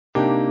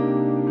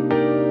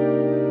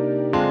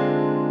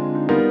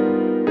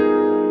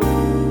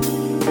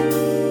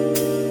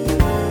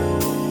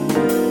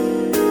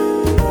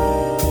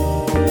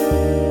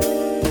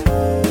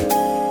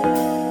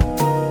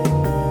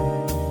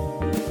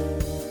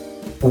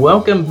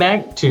Welcome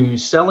back to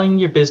Selling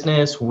Your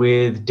Business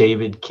with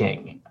David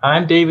King.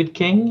 I'm David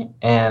King,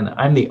 and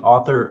I'm the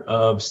author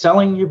of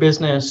Selling Your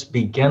Business,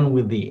 Begin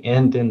with the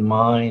End in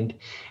Mind.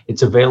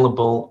 It's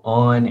available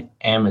on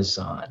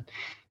Amazon.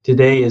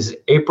 Today is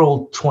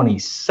April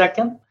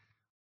 22nd,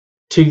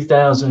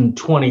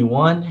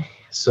 2021.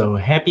 So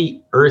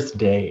happy Earth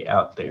Day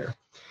out there.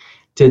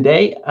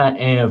 Today, I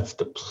have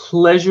the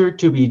pleasure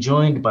to be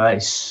joined by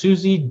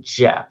Susie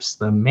Japs,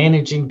 the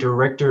Managing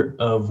Director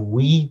of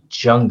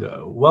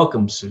WeJungo.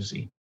 Welcome,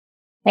 Susie.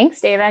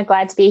 Thanks, David.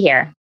 Glad to be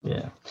here.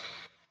 Yeah.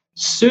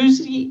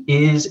 Susie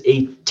is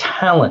a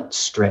talent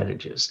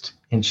strategist,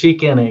 and she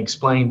can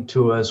explain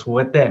to us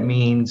what that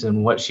means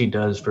and what she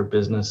does for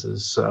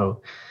businesses.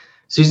 So,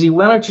 Susie,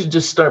 why don't you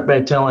just start by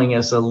telling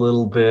us a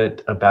little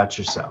bit about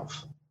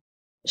yourself?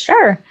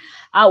 Sure.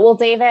 Well,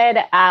 David,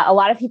 a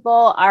lot of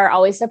people are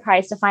always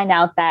surprised to find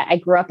out that I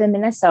grew up in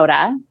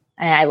Minnesota.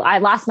 And I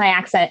lost my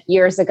accent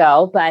years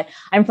ago, but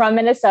I'm from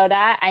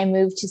Minnesota. I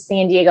moved to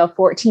San Diego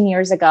 14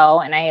 years ago,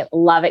 and I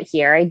love it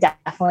here. I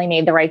definitely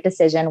made the right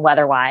decision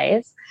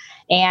weather-wise.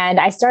 And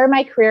I started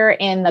my career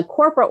in the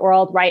corporate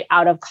world right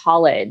out of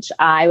college.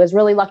 I was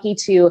really lucky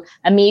to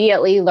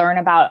immediately learn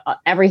about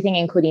everything,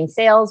 including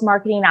sales,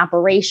 marketing,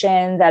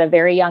 operations at a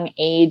very young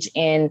age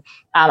in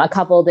a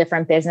couple of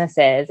different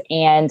businesses.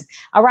 And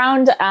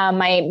around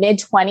my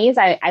mid-20s,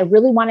 I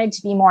really wanted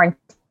to be more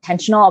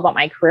intentional about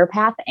my career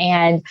path.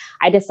 And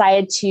I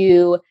decided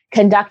to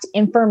conduct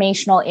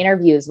informational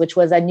interviews, which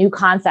was a new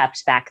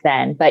concept back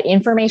then, but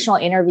informational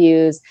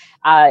interviews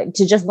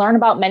to just learn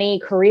about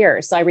many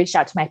careers. So I reached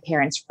out to my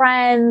parents'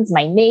 friends,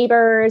 my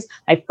neighbors,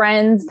 my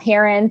friends'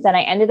 parents, and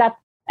I ended up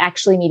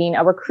actually meeting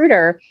a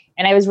recruiter.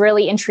 And I was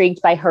really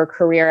intrigued by her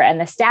career and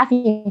the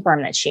staffing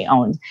firm that she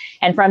owned.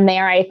 And from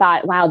there, I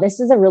thought, wow, this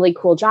is a really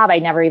cool job I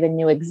never even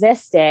knew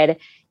existed.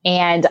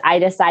 And I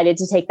decided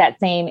to take that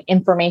same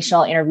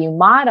informational interview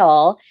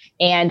model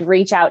and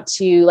reach out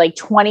to like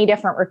 20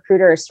 different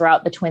recruiters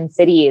throughout the Twin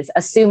Cities,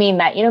 assuming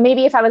that,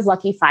 maybe if I was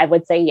lucky, 5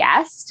 would say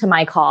yes to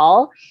my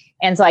call.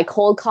 And so I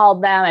cold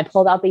called them. I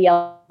pulled out the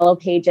yellow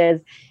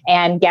pages,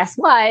 and guess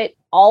what?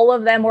 All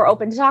of them were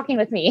open to talking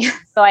with me.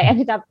 So I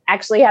ended up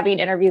actually having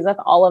interviews with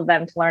all of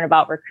them to learn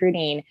about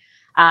recruiting.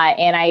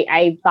 And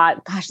I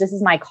thought, gosh, this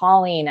is my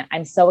calling.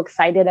 I'm so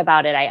excited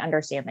about it. I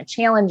understand the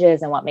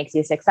challenges and what makes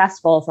you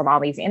successful from all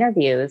these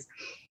interviews.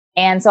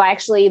 And so I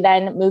actually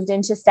then moved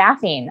into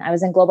staffing. I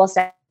was in global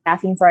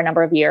staffing for a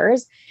number of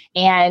years.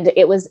 And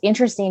it was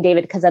interesting,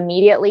 David, because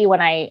immediately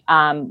when I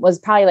was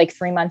probably like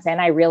 3 months in,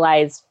 I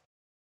realized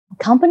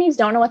companies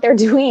don't know what they're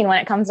doing when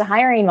it comes to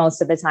hiring most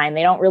of the time.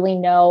 They don't really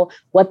know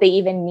what they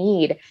even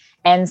need.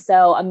 And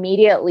so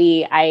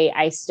immediately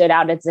I stood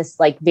out as this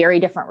like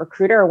very different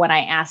recruiter when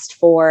I asked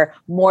for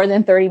more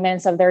than 30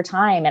 minutes of their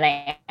time. And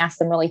I asked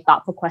them really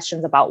thoughtful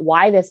questions about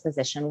why this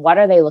position, what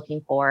are they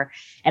looking for?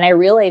 And I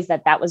realized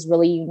that that was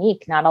really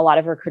unique. Not a lot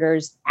of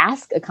recruiters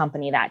ask a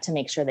company that to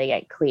make sure they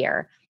get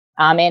clear.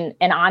 And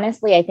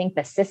honestly, I think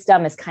the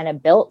system is kind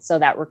of built so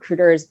that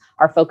recruiters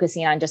are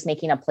focusing on just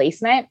making a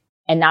placement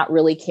and not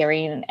really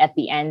caring at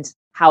the end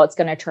how it's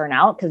going to turn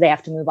out because they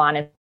have to move on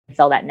and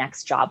fill that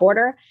next job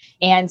order.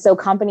 And so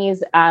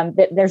companies,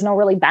 there's no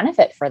really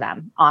benefit for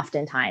them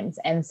oftentimes.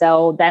 And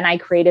so then I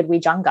created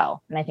WeJungo.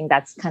 And I think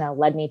that's kind of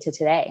led me to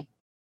today.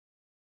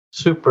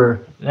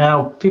 Super.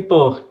 Now,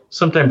 people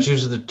sometimes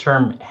use the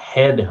term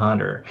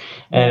headhunter,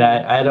 and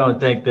I don't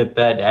think that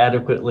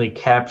adequately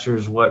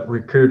captures what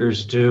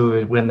recruiters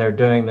do when they're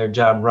doing their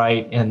job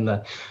right. In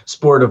the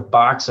sport of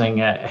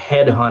boxing, a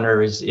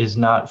headhunter is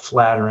not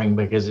flattering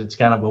because it's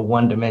kind of a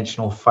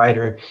one-dimensional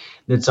fighter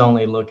that's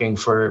only looking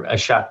for a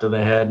shot to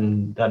the head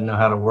and doesn't know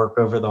how to work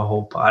over the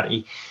whole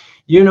body.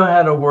 You know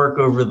how to work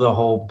over the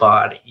whole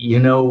body. You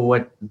know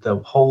what the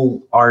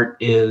whole art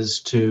is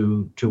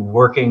to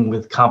working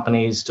with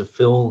companies to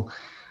fill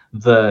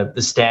the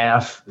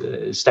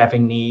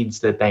staffing needs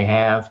that they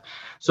have.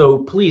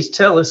 So please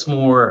tell us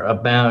more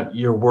about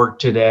your work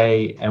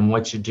today and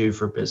what you do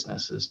for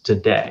businesses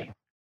today.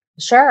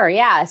 Sure.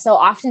 Yeah. So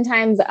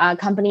oftentimes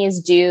companies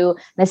do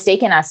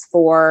mistaken us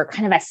for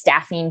kind of a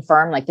staffing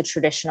firm, like the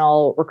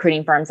traditional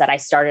recruiting firms that I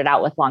started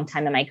out with long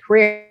time in my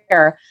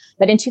career.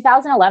 But in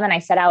 2011, I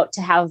set out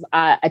to have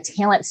a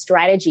talent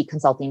strategy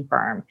consulting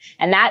firm.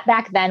 And that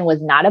back then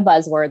was not a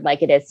buzzword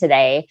like it is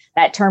today.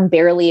 That term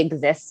barely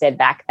existed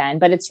back then,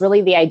 but it's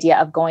really the idea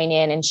of going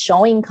in and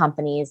showing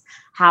companies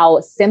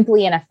how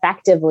simply and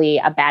effectively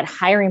a bad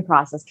hiring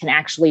process can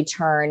actually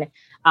turn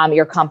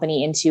your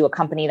company into a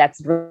company that's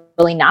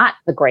really not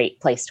the great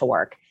place to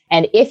work.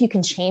 And if you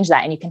can change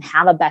that and you can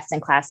have a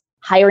best-in-class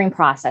hiring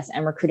process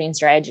and recruiting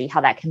strategy,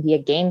 how that can be a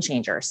game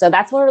changer. So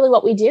that's really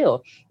what we do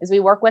is we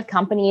work with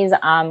companies.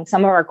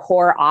 Some of our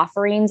core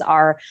offerings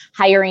are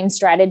hiring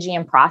strategy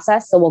and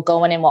process. So we'll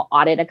go in and we'll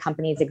audit a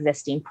company's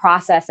existing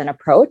process and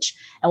approach,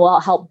 and we'll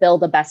help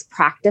build a best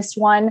practice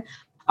one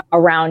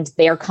around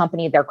their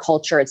company, their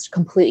culture. It's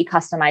completely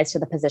customized to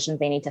the positions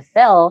they need to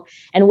fill.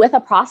 And with a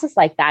process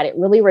like that, it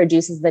really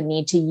reduces the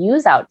need to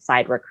use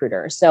outside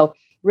recruiters. So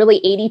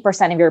really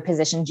 80% of your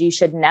positions, you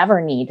should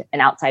never need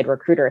an outside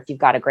recruiter if you've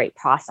got a great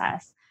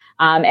process.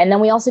 And then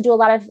we also do a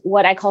lot of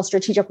what I call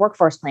strategic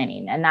workforce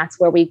planning. And that's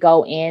where we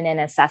go in and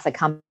assess a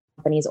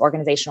company's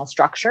organizational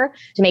structure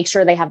to make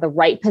sure they have the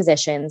right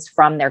positions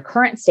from their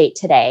current state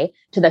today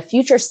to the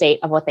future state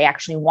of what they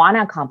actually want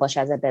to accomplish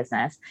as a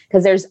business.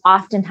 Because there's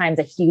oftentimes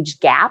a huge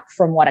gap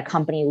from what a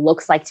company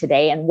looks like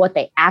today and what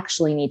they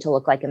actually need to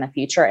look like in the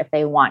future if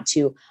they want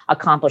to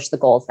accomplish the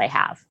goals they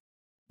have.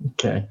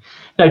 Okay.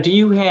 Now, do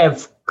you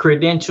have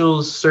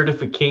credentials,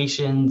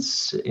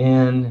 certifications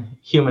in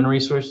human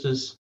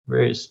resources?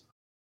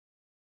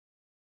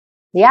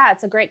 Yeah,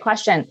 it's a great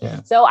question.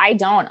 Yeah. So I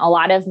don't. A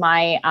lot of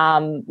my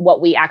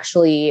what we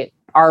actually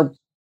are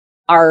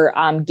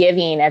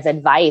giving as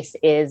advice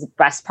is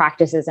best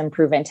practices and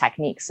proven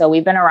techniques. So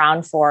we've been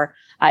around for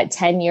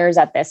 10 years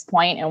at this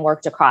point and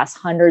worked across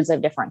hundreds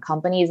of different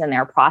companies and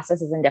their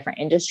processes in different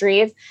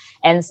industries.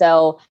 And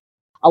so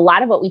a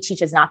lot of what we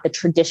teach is not the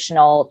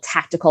traditional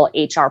tactical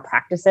HR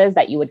practices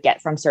that you would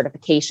get from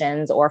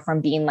certifications or from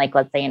being like,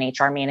 let's say, an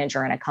HR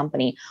manager in a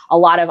company. A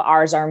lot of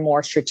ours are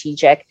more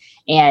strategic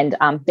and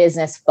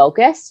business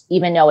focused,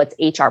 even though it's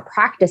HR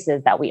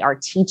practices that we are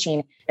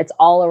teaching. It's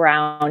all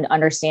around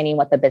understanding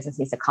what the business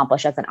needs to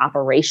accomplish as an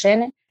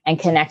operation and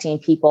connecting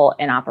people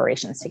and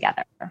operations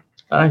together.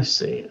 I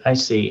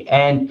see.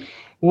 And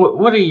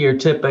what are your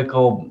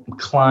typical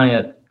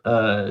client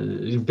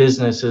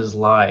businesses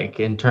like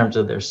in terms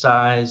of their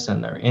size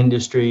and their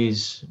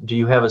industries? Do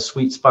you have a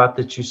sweet spot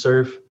that you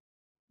serve?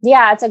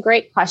 Yeah, it's a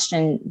great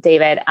question,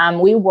 David.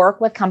 We work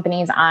with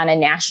companies on a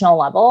national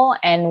level,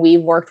 and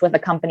we've worked with a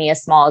company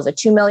as small as a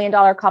 $2 million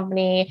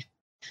company.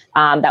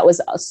 That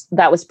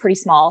was pretty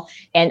small,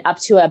 and up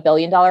to $1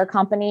 billion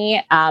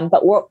company.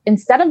 But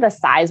instead of the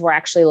size, we're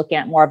actually looking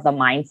at more of the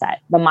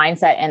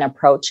mindset and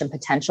approach and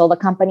potential the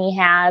company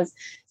has.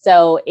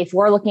 So if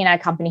we're looking at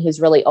a company who's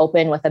really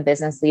open with a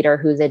business leader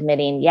who's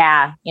admitting,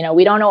 yeah,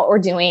 we don't know what we're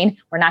doing,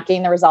 we're not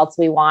getting the results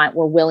we want,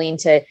 we're willing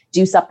to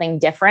do something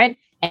different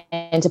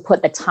and to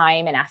put the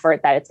time and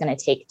effort that it's going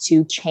to take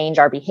to change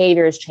our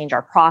behaviors, change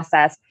our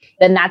process,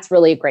 then that's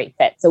really a great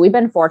fit. So we've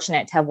been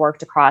fortunate to have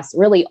worked across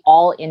really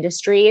all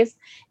industries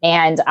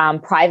and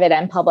private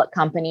and public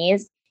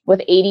companies,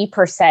 with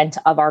 80%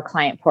 of our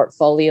client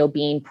portfolio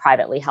being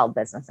privately held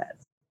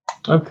businesses.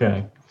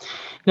 Okay.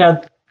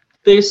 Now,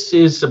 this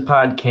is a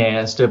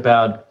podcast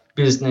about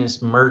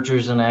business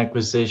mergers and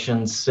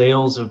acquisitions,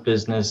 sales of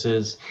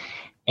businesses,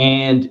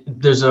 and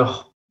there's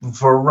a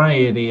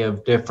variety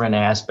of different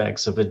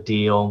aspects of a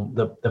deal,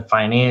 the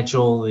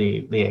financial,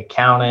 the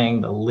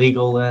accounting, the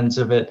legal ends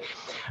of it.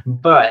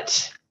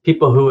 But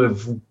people who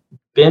have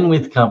been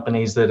with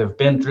companies that have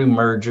been through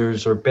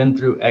mergers or been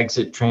through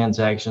exit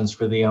transactions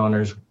for the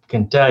owners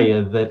can tell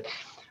you that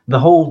the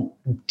whole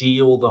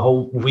deal, the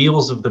whole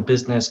wheels of the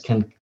business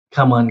can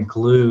come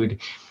unglued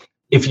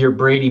if your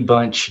Brady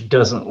Bunch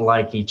doesn't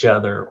like each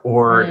other,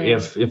 or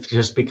if it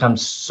just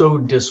becomes so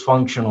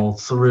dysfunctional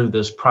through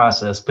this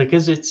process,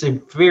 because it's a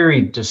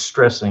very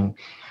distressing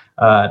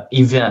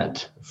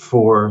event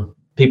for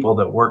people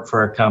that work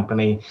for a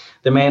company.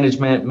 The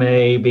management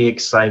may be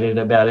excited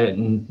about it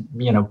and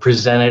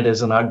present it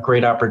as a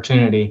great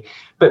opportunity,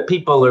 but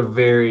people are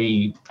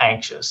very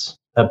anxious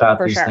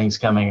about these things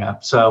coming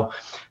up. So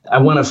I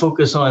want to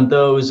focus on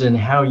those and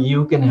how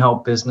you can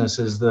help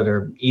businesses that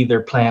are either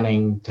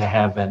planning to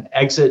have an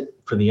exit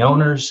for the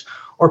owners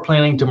or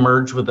planning to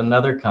merge with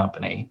another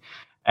company,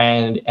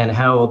 and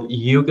how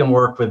you can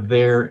work with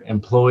their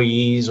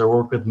employees or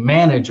work with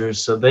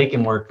managers so they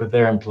can work with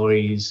their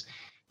employees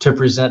to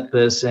present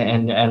this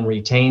and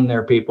retain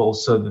their people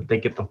so that they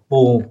get the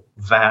full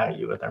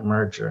value of their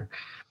merger.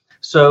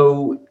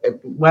 So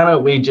why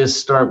don't we just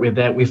start with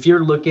that? If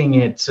you're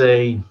looking at,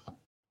 say,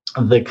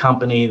 the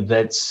company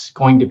that's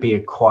going to be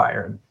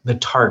acquired, the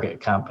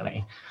target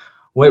company,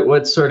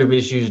 what sort of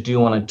issues do you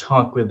want to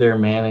talk with their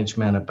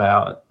management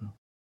about?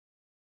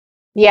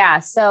 Yeah.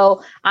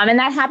 So, and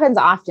that happens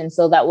often,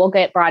 so that we'll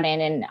get brought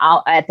in and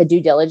at the due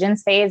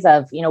diligence phase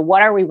of,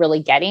 what are we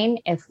really getting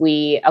if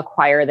we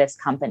acquire this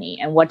company,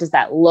 and what does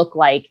that look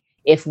like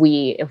if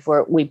we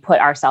put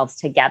ourselves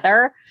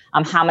together?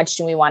 How much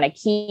do we want to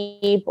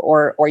keep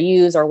or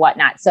use or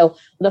whatnot? So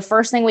the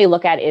first thing we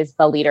look at is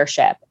the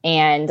leadership,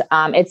 and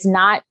it's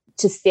not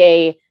to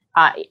say,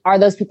 are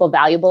those people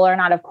valuable or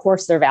not? Of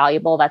course they're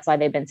valuable. That's why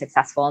they've been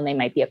successful and they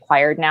might be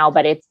acquired now,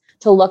 but it's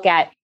to look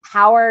at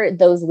how are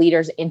those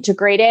leaders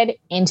integrated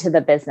into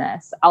the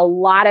business. A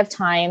lot of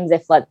times,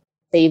 if let's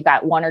say you've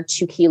got one or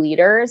two key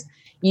leaders,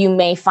 you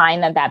may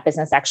find that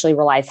business actually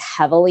relies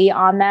heavily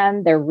on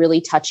them. They're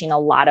really touching a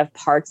lot of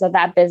parts of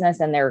that business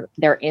and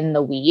they're in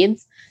the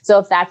weeds. So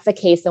if that's the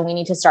case, then we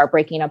need to start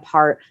breaking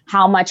apart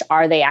how much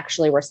are they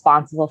actually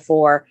responsible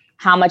for,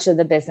 how much of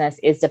the business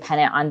is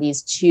dependent on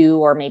these 2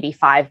 or maybe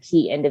 5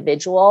 key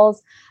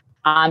individuals.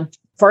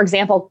 For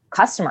example,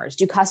 customers.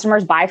 Do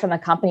customers buy from the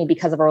company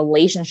because of a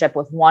relationship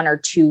with 1 or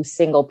 2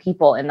 single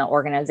people in the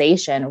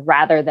organization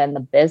rather than the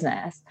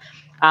business?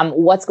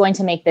 What's going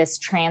to make this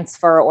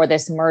transfer or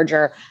this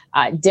merger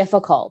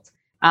difficult?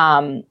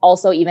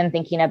 Also, even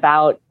thinking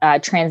about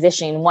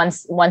transitioning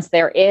once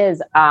there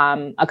is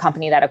a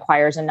company that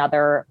acquires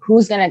another,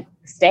 who's going to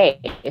stay,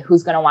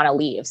 who's going to want to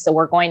leave. So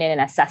we're going in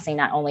and assessing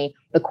not only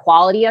the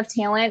quality of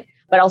talent,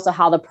 but also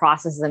how the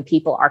processes and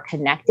people are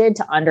connected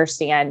to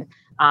understand,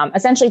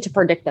 essentially to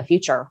predict the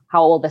future.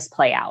 How will this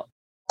play out?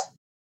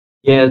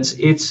 Yeah,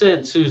 it's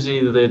said,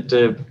 Susie,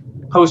 that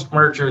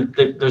post-merger,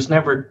 there's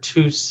never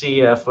two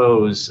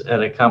CFOs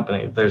at a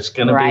company. There's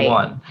going to be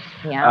one.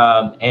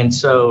 Yeah. And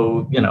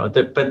so,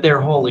 but their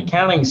whole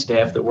accounting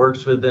staff that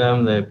works with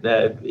them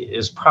that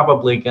is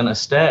probably going to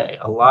stay.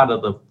 A lot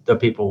of the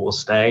people will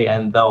stay,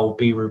 and they'll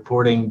be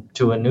reporting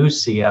to a new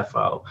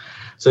CFO.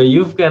 So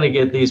you've got to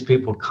get these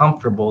people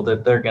comfortable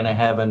that they're going to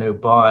have a new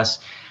boss.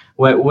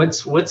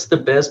 What's the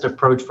best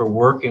approach for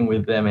working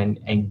with them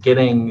and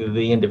getting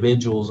the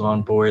individuals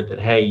on board that,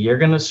 hey, you're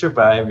going to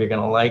survive, you're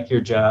going to like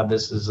your job,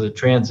 this is a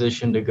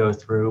transition to go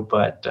through,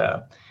 but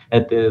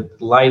at the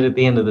light at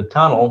the end of the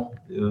tunnel,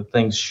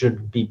 things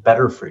should be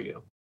better for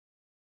you?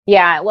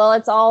 Yeah,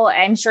 well,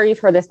 I'm sure you've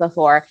heard this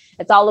before.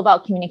 It's all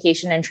about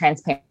communication and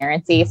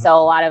transparency. Mm-hmm. So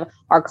a lot of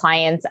our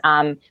clients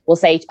will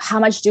say, how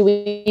much do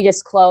we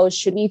disclose?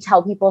 Should we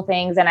tell people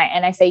things? And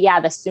I say, yeah,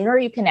 the sooner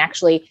you can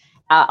actually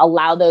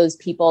allow those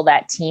people,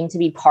 that team, to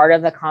be part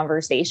of the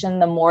conversation,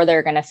 the more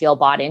they're going to feel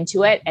bought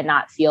into it and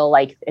not feel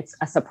like it's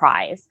a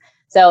surprise.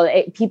 So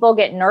people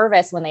get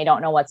nervous when they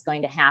don't know what's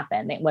going to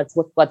happen,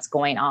 what's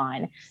going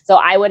on. So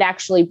I would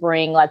actually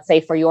bring, let's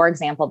say for your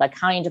example, the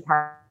accounting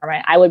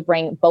department, I would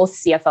bring both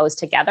CFOs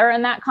together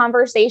in that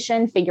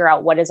conversation, figure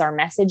out what is our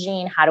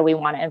messaging, how do we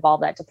want to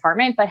involve that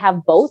department, but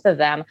have both of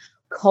them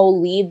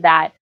co-lead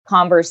that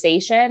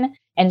conversation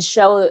and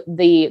show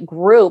the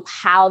group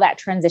how that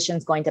transition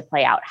is going to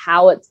play out,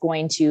 how it's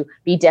going to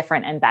be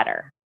different and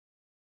better.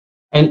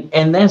 And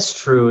that's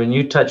true. And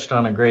you touched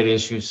on a great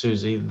issue,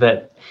 Susie,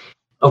 that,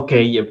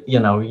 okay,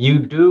 you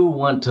do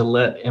want to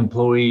let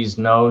employees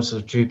know so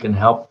that you can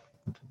help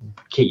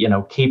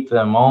keep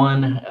them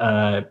on,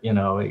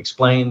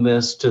 explain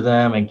this to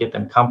them and get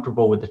them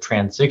comfortable with the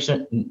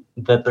transition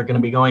that they're going to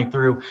be going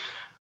through.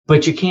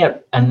 But you can't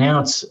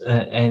announce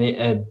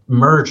a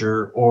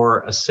merger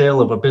or a sale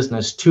of a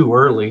business too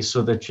early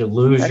so that you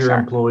lose your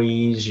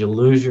employees, you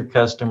lose your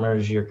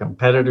customers, your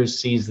competitors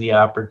seize the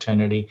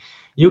opportunity.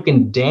 You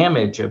can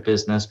damage a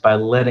business by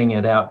letting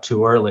it out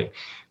too early.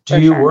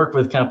 Do you work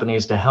with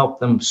companies to help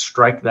them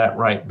strike that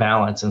right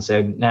balance and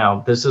say,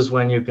 now, this is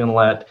when you can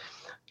let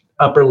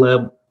upper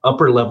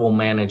level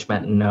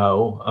management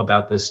know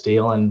about this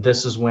deal, and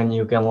this is when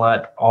you can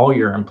let all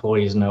your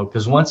employees know?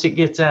 Because once it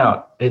gets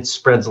out, it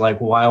spreads like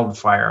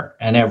wildfire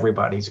and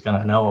everybody's going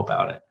to know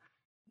about it.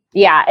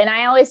 Yeah. And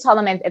I always tell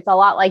them it's a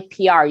lot like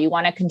PR. You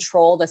want to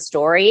control the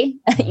story.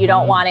 You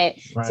don't want it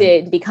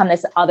to become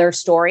this other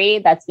story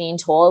that's being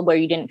told where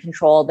you didn't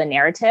control the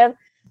narrative.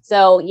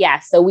 So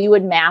so we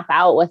would map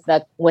out with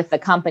the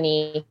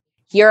company,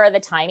 here are the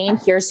timing,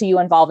 here's who you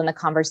involve in the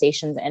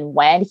conversations and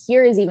when.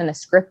 Here is even the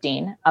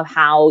scripting of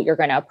how you're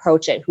going to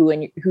approach it, who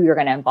you're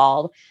going to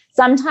involve.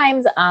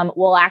 Sometimes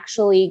we'll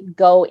actually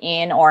go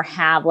in or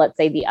have, let's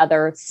say, the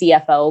other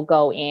CFO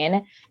go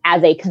in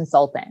as a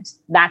consultant.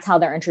 That's how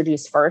they're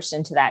introduced first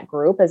into that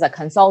group, as a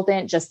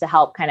consultant, just to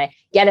help kind of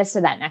get us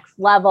to that next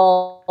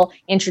level,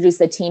 introduce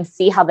the team,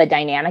 see how the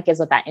dynamic is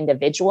with that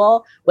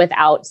individual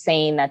without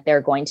saying that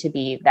they're going to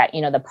be that,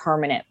 the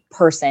permanent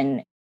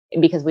person,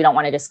 because we don't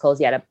want to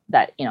disclose yet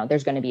that,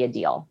 there's going to be a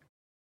deal.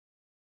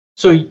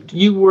 So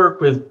you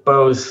work with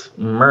both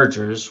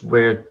mergers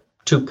where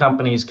two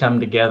companies come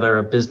together,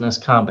 a business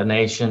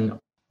combination,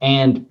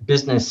 and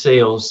business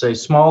sales, say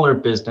smaller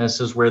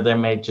businesses where there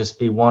may just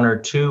be one or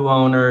two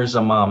owners,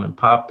 a mom and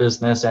pop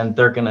business, and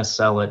they're going to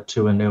sell it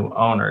to a new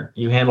owner.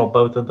 You handle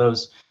both of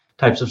those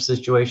types of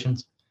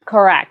situations?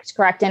 Correct.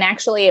 And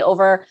actually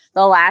over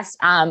the last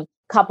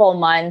couple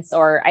months,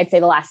 or I'd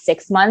say the last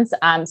 6 months.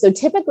 So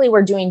typically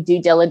we're doing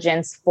due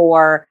diligence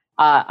for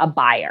a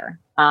buyer,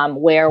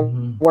 where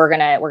we're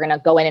gonna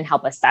go in and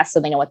help assess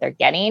so they know what they're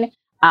getting.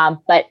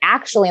 But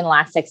actually in the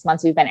last 6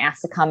 months, we've been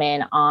asked to come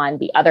in on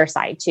the other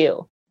side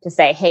too, to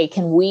say, hey,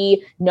 can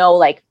we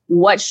know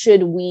what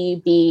should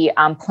we be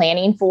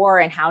planning for,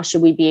 and how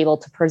should we be able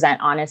to present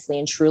honestly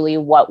and truly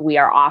what we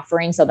are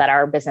offering so that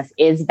our business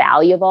is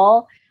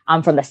valuable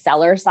from the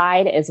seller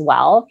side as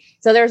well.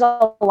 So there's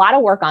a lot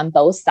of work on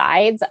both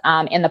sides.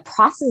 And the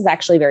process is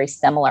actually very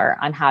similar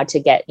on how to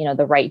get,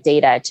 the right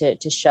data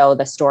to show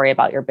the story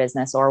about your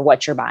business or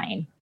what you're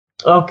buying.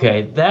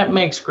 Okay, that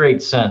makes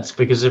great sense,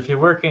 because if you're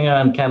working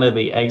on kind of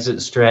the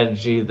exit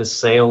strategy, the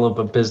sale of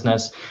a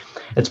business,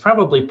 it's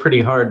probably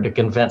pretty hard to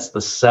convince the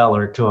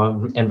seller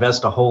to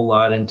invest a whole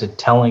lot into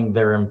telling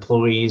their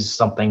employees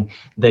something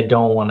they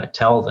don't want to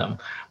tell them.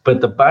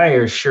 But the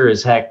buyer sure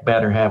as heck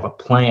better have a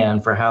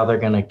plan for how they're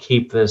going to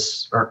keep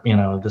this, or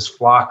this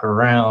flock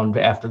around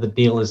after the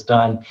deal is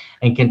done,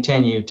 and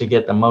continue to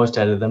get the most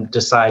out of them,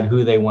 decide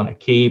who they want to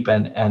keep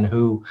and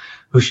who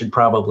should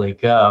probably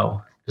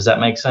go. Does that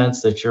make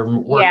sense, that you're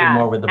working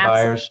more with the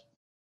buyers?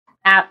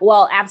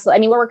 Well, absolutely. I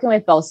mean, we're working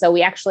with both. So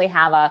we actually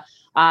have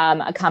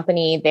a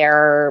company.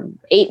 They're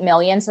 8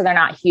 million, so they're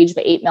not huge,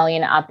 but 8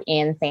 million up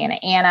in Santa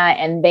Ana,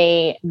 and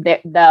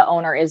the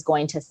owner is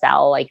going to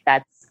sell. Like,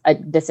 that's a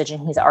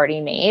decision he's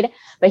already made.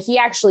 But he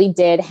actually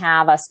did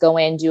have us go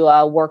in, do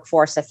a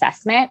workforce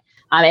assessment,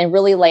 and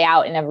really lay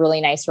out in a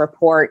really nice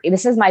report.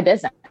 This is my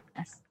business.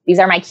 These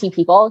are my key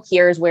people.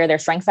 Here's where their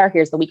strengths are.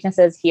 Here's the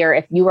weaknesses. Here,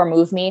 if you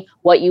remove me,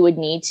 what you would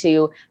need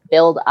to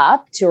build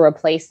up to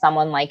replace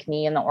someone like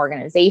me in the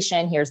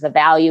organization. Here's the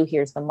value.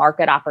 Here's the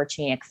market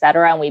opportunity, et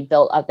cetera. And we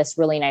built up this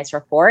really nice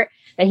report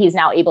that he's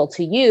now able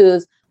to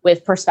use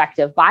with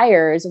prospective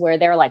buyers, where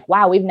they're like,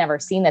 wow, we've never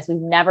seen this. We've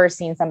never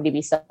seen somebody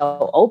be so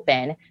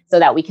open, so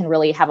that we can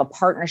really have a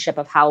partnership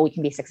of how we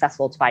can be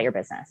successful to buy your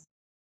business.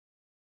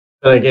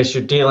 But I guess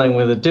you're dealing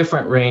with a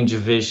different range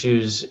of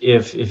issues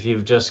if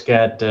you've just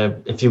got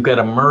if you've got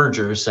a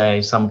merger,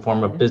 say some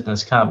form of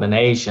business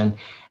combination,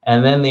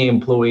 and then the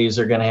employees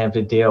are going to have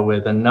to deal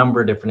with a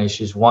number of different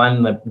issues.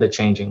 One, the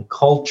changing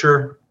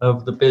culture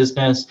of the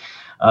business,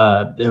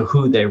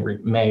 who they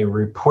may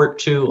report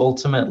to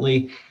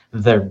ultimately,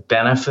 their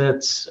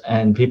benefits,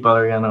 and people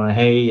are going to,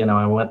 hey,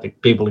 I want the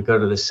people to go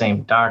to the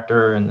same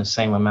doctor and the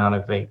same amount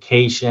of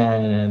vacation,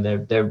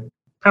 and they're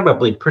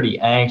probably pretty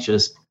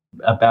anxious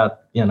about,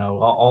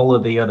 all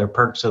of the other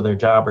perks of their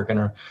job are going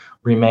to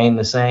remain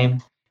the same.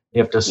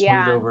 You have to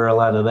smooth over a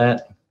lot of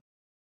that.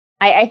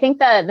 I think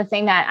the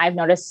thing that I've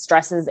noticed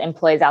stresses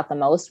employees out the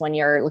most when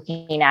you're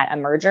looking at a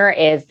merger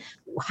is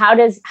how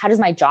does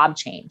my job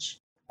change?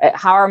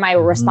 How are my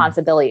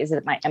responsibilities?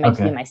 Am I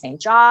doing my same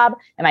job?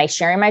 Am I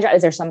sharing my job?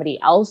 Is there somebody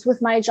else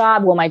with my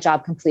job? Will my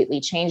job completely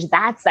change?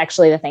 That's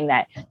actually the thing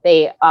that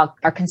they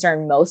are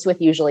concerned most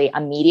with, usually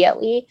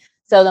immediately.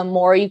 So the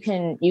more you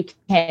can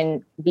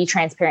be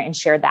transparent and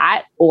share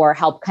that, or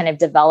help kind of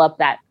develop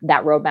that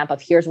roadmap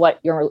of here's what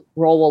your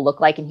role will look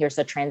like and here's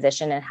the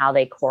transition and how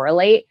they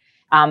correlate,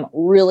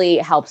 really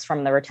helps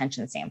from the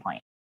retention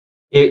standpoint.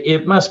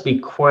 It must be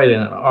quite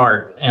an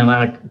art, and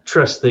I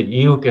trust that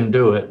you can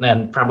do it,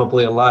 and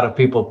probably a lot of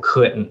people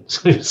couldn't,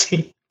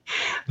 Susie,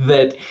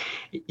 that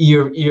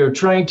you're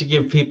trying to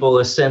give people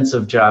a sense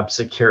of job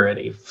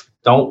security.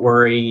 Don't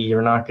worry,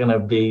 you're not going to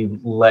be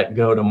let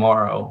go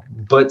tomorrow.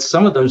 But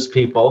some of those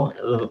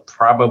people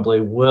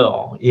probably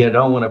will. You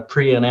don't want to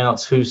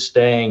pre-announce who's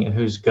staying and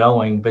who's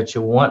going, but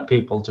you want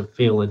people to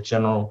feel a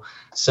general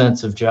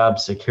sense of job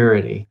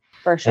security.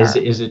 For sure.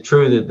 Is it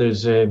true that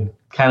there's a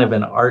kind of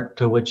an art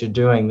to what you're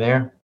doing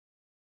there?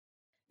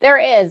 There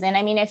is. And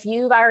I mean, if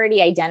you've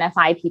already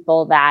identified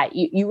people that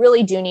you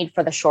really do need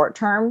for the short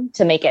term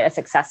to make it a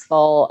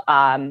successful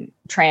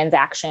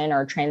transaction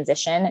or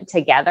transition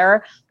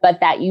together, but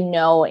that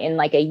in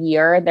like a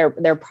year,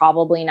 they're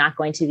probably not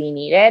going to be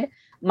needed.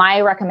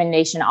 My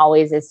recommendation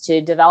always is to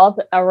develop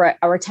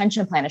a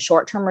retention plan, a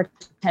short-term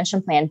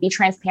retention plan, be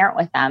transparent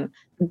with them,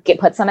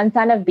 put some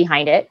incentive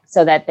behind it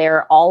so that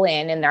they're all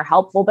in and they're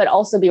helpful, but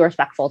also be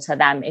respectful to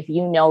them if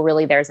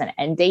really there's an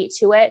end date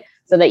to it,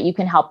 so that you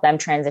can help them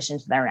transition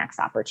to their next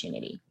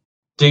opportunity.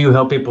 Do you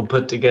help people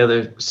put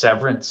together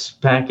severance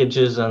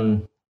packages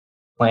and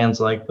plans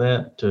like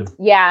that?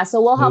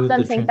 So we'll help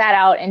them think that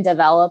out and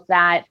develop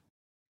that.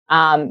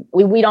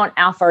 We don't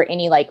offer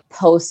any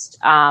post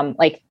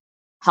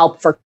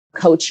help for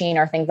coaching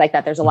or things like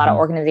that. There's a lot of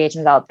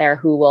organizations out there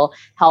who will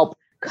help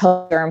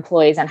coach their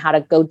employees on how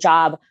to go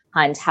job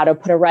hunt, how to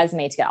put a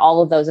resume together.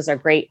 All of those are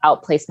great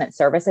outplacement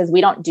services.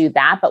 We don't do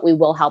that, but we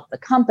will help the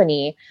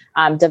company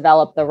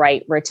develop the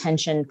right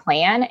retention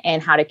plan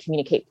and how to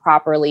communicate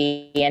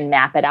properly and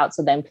map it out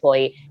so the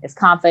employee is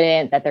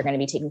confident that they're going to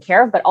be taken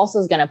care of, but also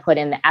is going to put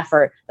in the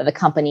effort that the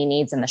company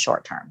needs in the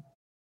short term.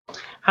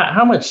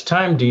 How much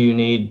time do you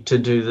need to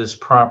do this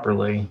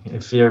properly?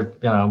 If you're,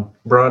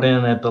 brought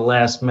in at the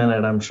last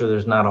minute, I'm sure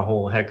there's not a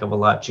whole heck of a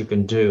lot you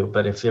can do.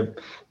 But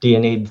do you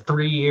need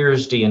 3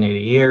 years? Do you need a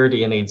year? Do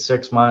you need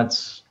 6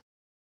 months?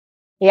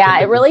 Yeah,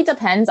 it really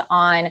depends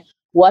on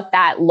what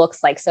that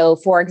looks like. So,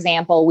 for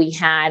example, we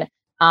had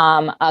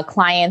a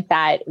client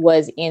that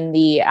was in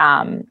the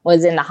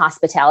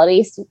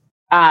hospitality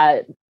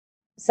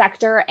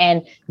sector,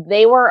 and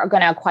they were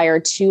going to acquire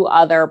 2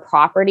 other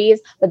properties,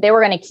 but they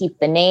were going to keep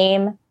the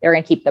name, they were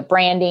going to keep the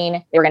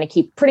branding, they were going to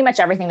keep pretty much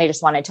everything. They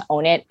just wanted to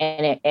own it.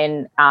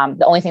 And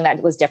the only thing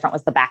that was different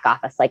was the back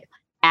office, like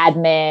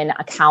admin,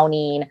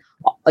 accounting,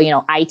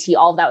 IT,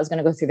 all of that was going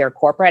to go through their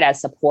corporate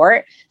as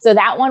support. So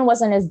that one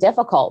wasn't as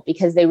difficult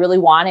because they really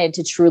wanted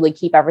to truly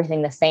keep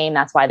everything the same.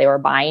 That's why they were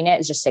buying it,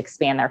 is just to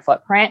expand their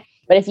footprint.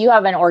 But if you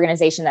have an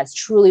organization that's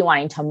truly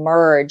wanting to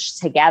merge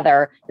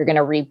together, you're going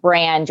to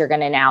rebrand, you're going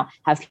to now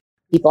have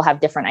people have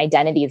different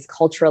identities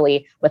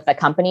culturally with the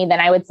company, then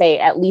I would say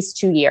at least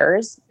 2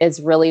 years is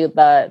really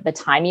the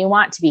time you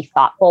want to be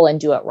thoughtful and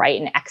do it right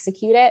and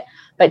execute it.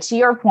 But to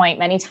your point,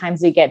 many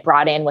times we get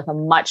brought in with a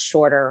much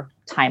shorter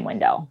time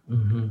window.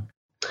 Mm-hmm.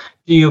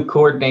 Do you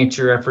coordinate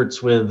your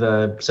efforts with,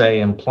 say,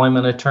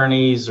 employment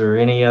attorneys or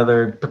any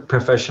other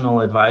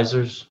professional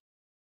advisors?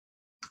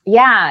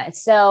 Yeah.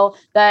 So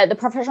the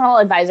professional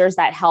advisors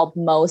that help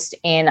most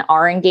in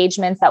our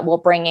engagements that we'll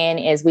bring in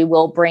is we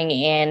will bring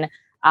in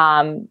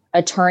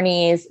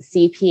attorneys,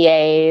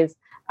 CPAs,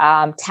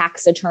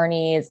 tax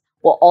attorneys.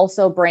 We'll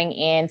also bring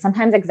in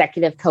sometimes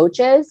executive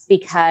coaches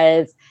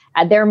because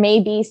there may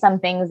be some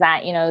things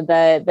that,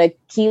 the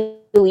key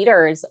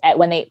leaders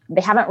when they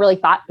haven't really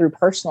thought through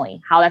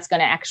personally how that's going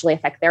to actually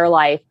affect their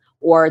life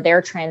or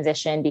their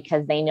transition,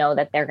 because they know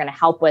that they're going to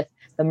help with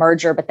the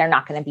merger, but they're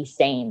not going to be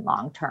staying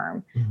long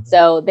term. Mm-hmm.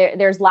 So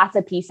there's lots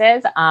of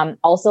pieces.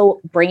 Also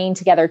bringing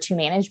together two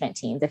management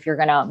teams. If you're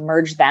going to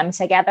merge them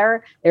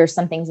together, there's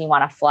some things you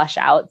want to flush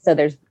out. So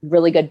there's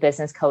really good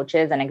business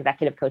coaches and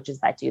executive coaches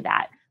that do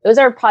that. Those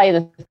are probably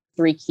the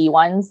three key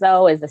ones,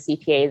 though, is the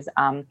CPAs,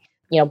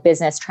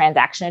 business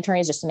transaction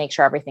attorneys, just to make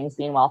sure everything's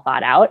being well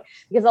thought out.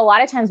 Because a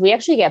lot of times we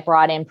actually get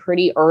brought in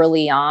pretty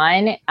early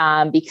on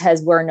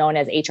because we're known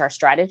as HR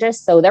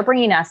strategists. So they're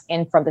bringing us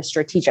in from the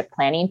strategic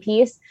planning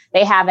piece.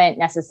 They haven't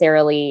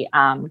necessarily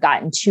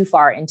gotten too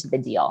far into the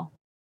deal.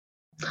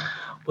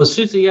 Well,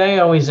 Susie, I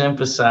always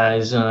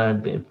emphasize,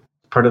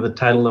 part of the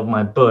title of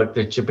my book,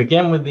 that you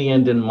begin with the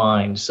end in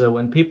mind. So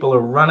when people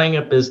are running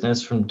a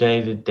business from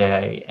day to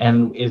day,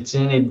 and it's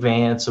in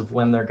advance of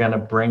when they're going to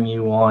bring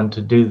you on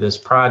to do this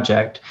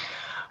project,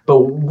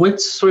 but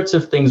what sorts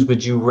of things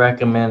would you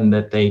recommend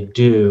that they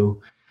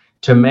do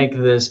to make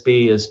this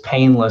be as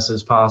painless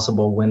as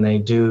possible when they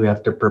do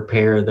have to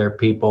prepare their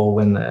people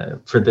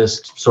for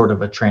this sort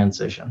of a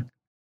transition?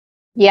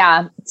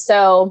 Yeah.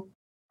 So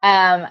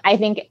I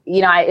think,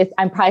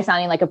 I'm probably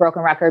sounding like a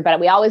broken record, but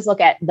we always look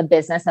at the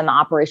business and the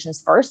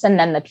operations first and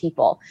then the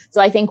people.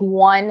 So I think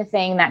one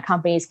thing that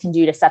companies can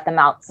do to set them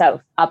up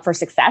for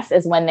success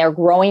is when they're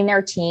growing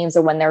their teams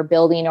or when they're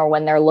building or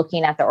when they're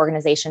looking at the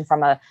organization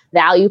from a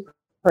value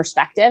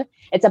perspective,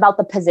 it's about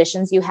the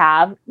positions you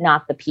have,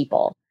 not the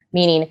people.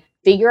 Meaning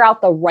figure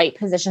out the right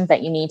positions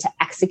that you need to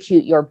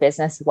execute your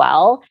business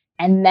well.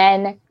 And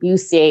then you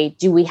say,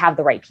 do we have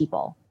the right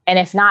people? And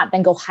if not,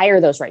 then go hire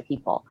those right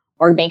people,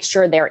 or make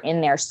sure they're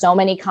in there. So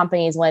many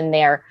companies, when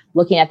they're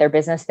looking at their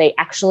business, they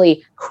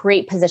actually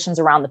create positions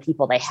around the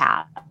people they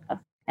have.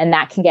 And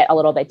that can get a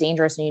little bit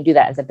dangerous when you do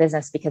that as a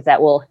business, because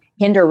that will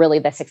hinder really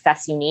the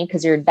success you need,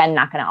 because you're then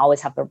not going to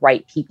always have the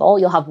right people.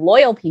 You'll have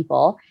loyal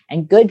people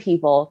and good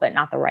people, but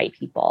not the right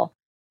people.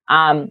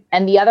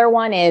 And the other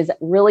one is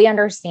really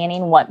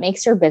understanding what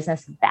makes your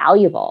business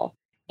valuable.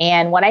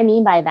 And what I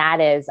mean by that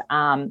is,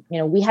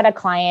 we had a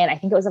client, I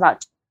think it was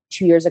about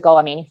 2 years ago,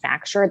 a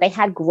manufacturer. They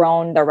had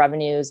grown their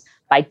revenues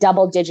by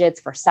double digits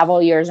for several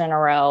years in a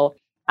row.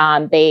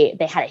 They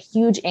had a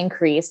huge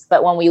increase,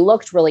 but when we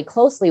looked really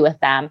closely with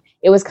them,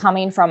 it was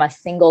coming from a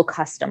single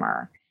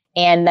customer.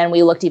 And then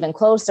we looked even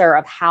closer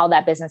of how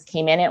that business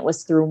came in. It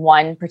was through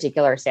one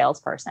particular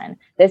salesperson.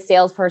 This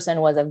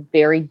salesperson was a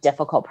very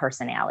difficult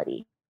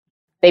personality.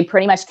 They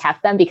pretty much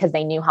kept them because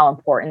they knew how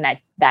important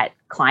that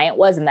client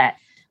was and that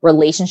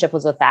relationship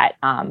was with that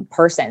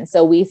person.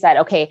 So we said,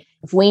 okay,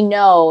 if we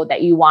know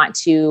that you want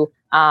to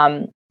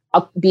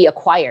be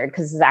acquired,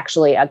 because this is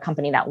actually a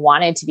company that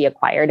wanted to be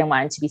acquired and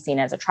wanted to be seen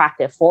as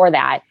attractive for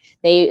that,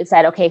 they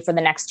said, okay, for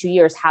the next 2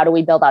 years, how do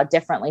we build out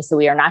differently so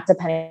we are not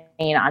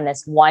depending on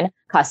this one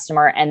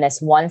customer and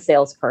this one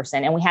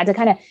salesperson? And we had to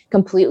kind of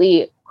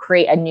completely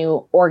create a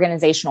new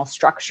organizational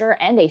structure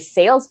and a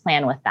sales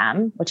plan with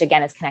them, which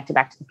again is connected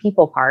back to the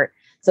people part,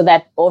 so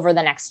that over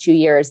the next 2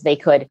 years, they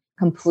could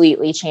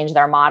completely change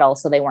their model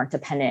so they weren't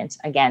dependent,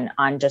 again,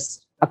 on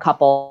just a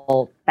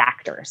couple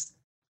factors.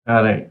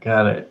 Got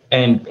it.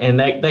 And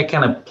that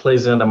kind of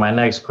plays into my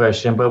next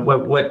question, but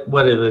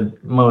what are the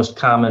most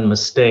common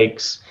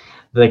mistakes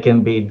that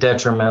can be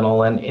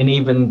detrimental and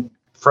even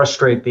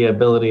frustrate the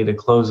ability to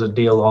close a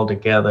deal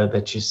altogether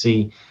that you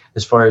see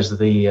as far as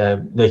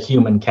the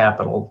human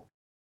capital?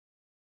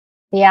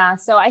 Yeah,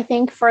 so I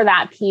think for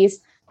that piece,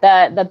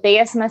 the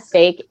biggest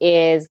mistake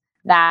is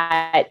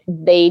that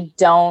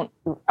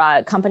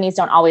companies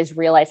don't always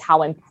realize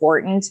how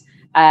important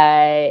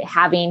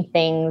having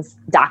things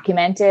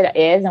documented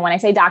is. And when I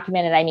say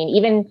documented, I mean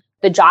even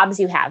the jobs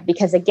you have,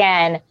 because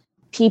again,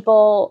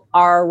 people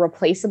are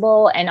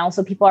replaceable and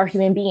also people are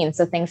human beings.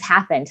 So things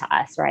happen to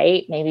us,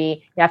 right?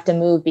 Maybe you have to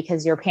move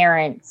because your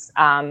parents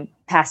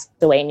passed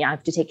away and you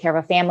have to take care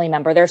of a family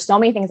member. There's so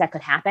many things that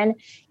could happen.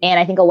 And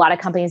I think a lot of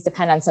companies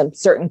depend on some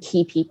certain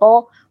key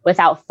people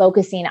without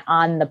focusing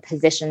on the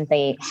positions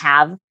they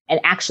have and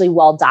actually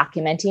well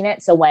documenting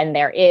it. So when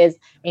there is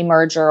a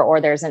merger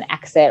or there's an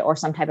exit or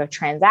some type of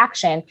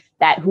transaction,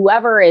 that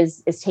whoever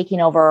is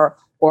taking over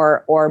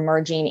or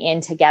merging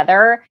in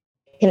together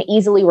can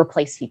easily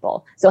replace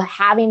people. So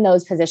having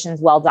those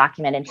positions well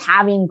documented,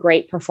 having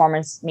great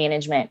performance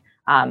management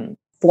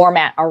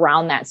format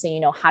around that, so you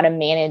know how to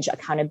manage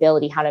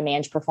accountability, how to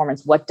manage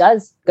performance. What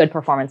does good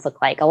performance look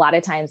like? A lot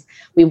of times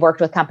we've worked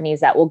with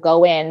companies that will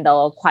go in,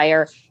 they'll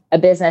acquire a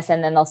business,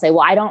 and then they'll say,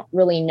 well, I don't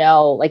really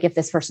know like if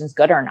this person's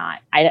good or not.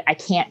 I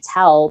can't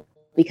tell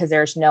because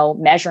there's no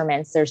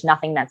measurements. There's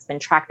nothing that's been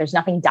tracked. There's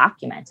nothing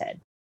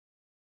documented.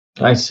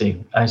 I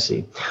see.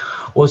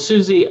 Well,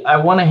 Susie, I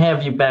want to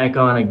have you back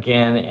on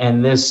again.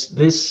 And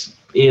this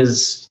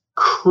is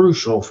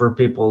crucial for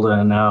people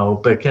to know,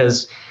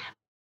 because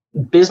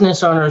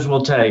business owners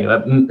will tell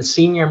you,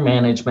 senior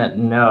management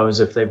knows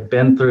if they've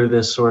been through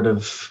this sort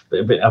of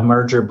a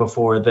merger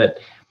before that,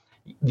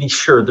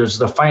 sure, there's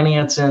the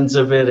finance ends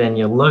of it, and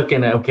you look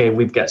and, okay,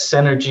 we've got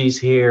synergies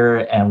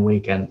here, and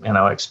we can,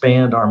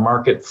 expand our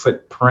market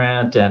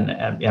footprint, and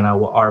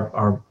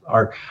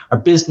our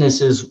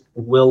businesses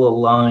will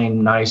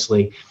align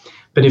nicely.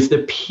 But if the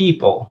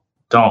people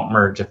don't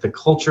merge, if the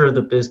culture of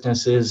the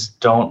businesses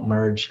don't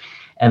merge,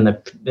 and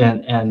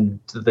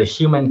the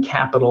human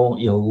capital,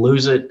 you'll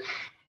lose it.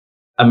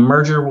 A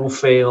merger will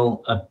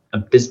fail. A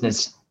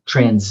business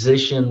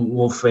transition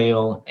will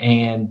fail,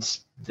 and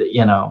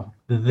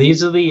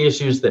these are the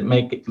issues that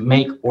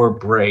make or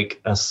break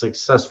a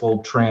successful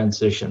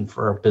transition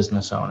for a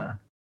business owner.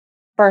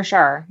 For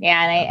sure,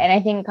 yeah, and I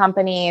think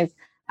companies,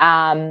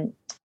 again,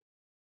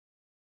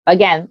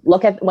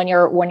 look at when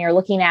you're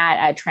looking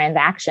at a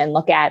transaction,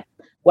 look at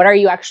what are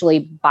you actually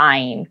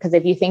buying? Because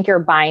if you think you're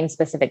buying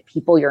specific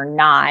people, you're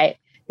not,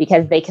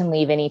 because they can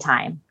leave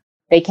anytime.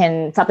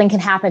 Something can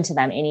happen to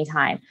them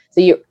anytime.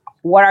 So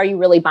what are you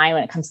really buying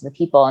when it comes to the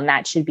people? And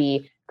that should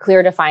be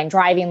clear defined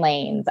driving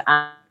lanes,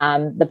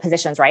 the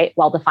positions, right?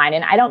 Well defined.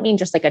 And I don't mean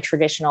just like a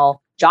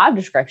traditional job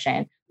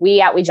description.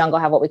 We at WeJungle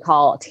have what we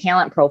call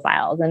talent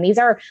profiles. And these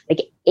are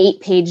like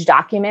 8-page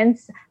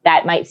documents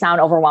that might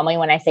sound overwhelming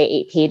when I say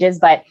 8 pages,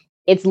 but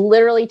it's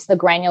literally to the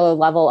granular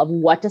level of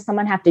what does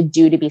someone have to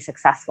do to be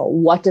successful?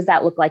 What does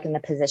that look like in the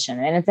position?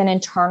 And it's an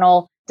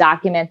internal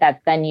document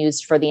that's then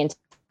used for the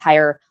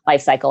entire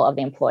life cycle of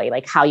the employee,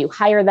 like how you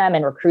hire them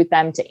and recruit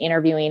them, to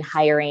interviewing,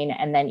 hiring,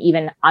 and then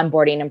even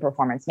onboarding and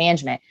performance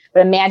management.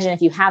 But imagine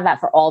if you have that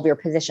for all of your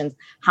positions,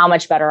 how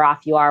much better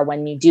off you are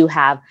when you do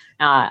have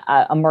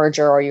a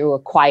merger, or you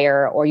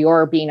acquire, or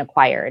you're being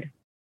acquired.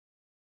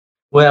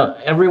 Well,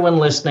 everyone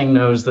listening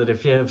knows that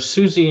if you have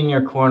Susie in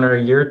your corner,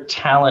 your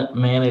talent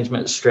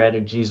management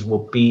strategies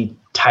will be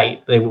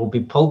tight. They will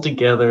be pulled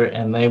together,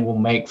 and they will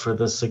make for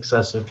the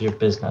success of your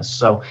business.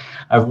 So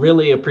I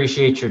really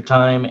appreciate your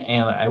time,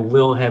 and I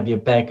will have you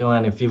back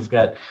on if you've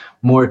got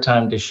more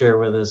time to share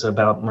with us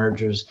about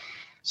mergers.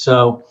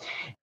 So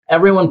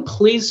everyone,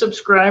 please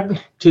subscribe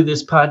to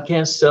this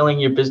podcast, Selling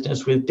Your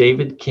Business with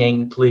David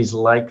King. Please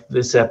like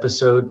this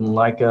episode and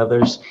like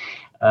others.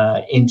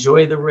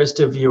 Enjoy the rest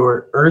of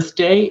your Earth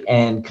Day,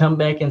 and come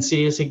back and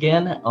see us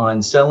again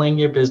on Selling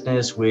Your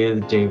Business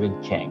with David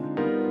King.